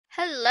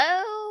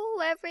Hello,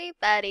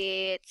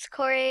 everybody. It's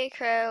Corey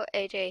Crow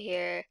AJ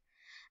here.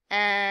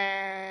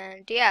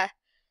 And yeah,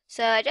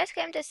 so I just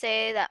came to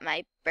say that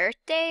my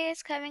birthday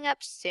is coming up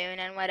soon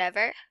and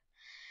whatever.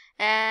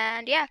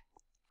 And yeah,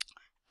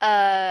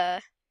 uh,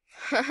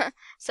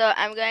 so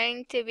I'm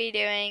going to be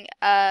doing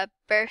a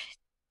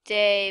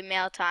birthday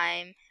mail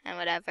time and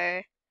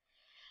whatever.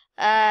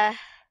 Uh,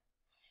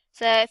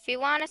 so if you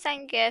want to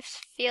send gifts,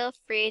 feel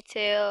free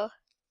to.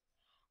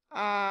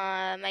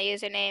 My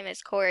username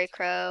is Corey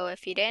Crow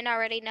if you didn't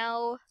already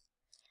know.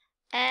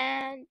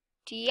 And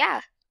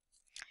yeah.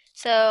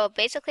 So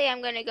basically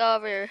I'm going to go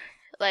over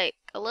like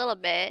a little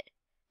bit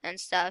and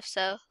stuff,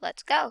 so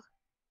let's go.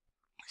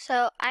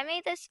 So I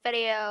made this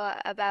video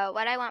about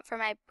what I want for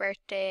my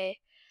birthday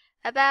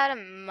about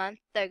a month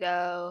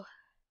ago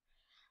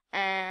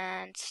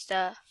and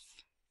stuff.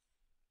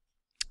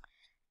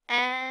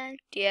 And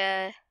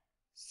yeah,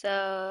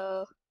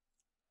 so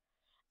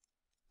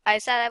I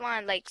said I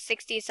wanted like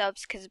 60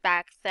 subs because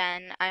back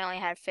then I only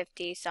had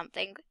 50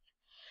 something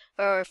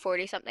or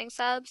 40 something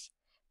subs.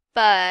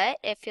 But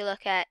if you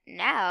look at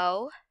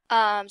now,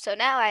 so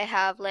now I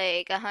have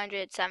like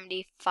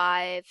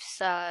 175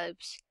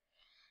 subs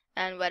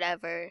and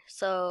whatever.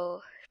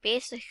 So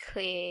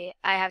basically,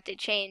 I have to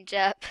change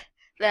up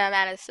the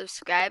amount of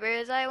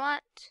subscribers I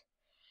want.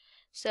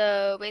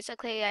 So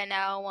basically, I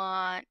now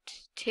want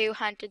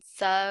 200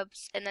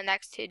 subs in the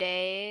next 2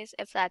 days,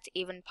 if that's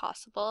even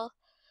possible.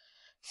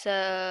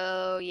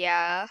 So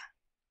yeah.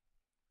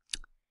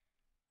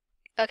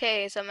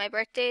 Okay, so my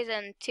birthday's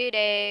in 2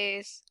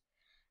 days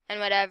and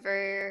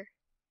whatever.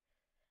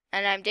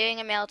 And I'm doing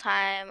a mail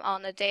time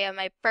on the day of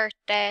my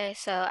birthday,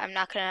 so I'm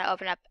not gonna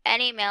open up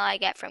any mail I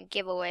get from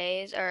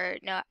giveaways or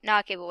no,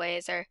 not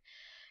giveaways or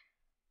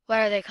what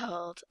are they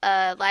called?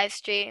 Live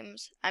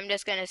streams. I'm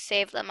just gonna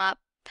save them up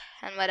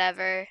and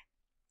whatever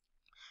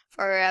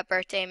for a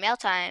birthday mail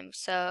time.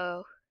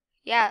 So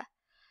yeah,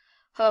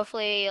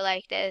 hopefully you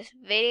like this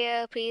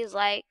video. Please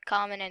like,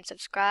 comment, and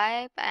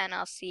subscribe, and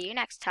I'll see you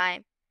next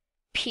time.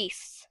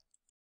 Peace.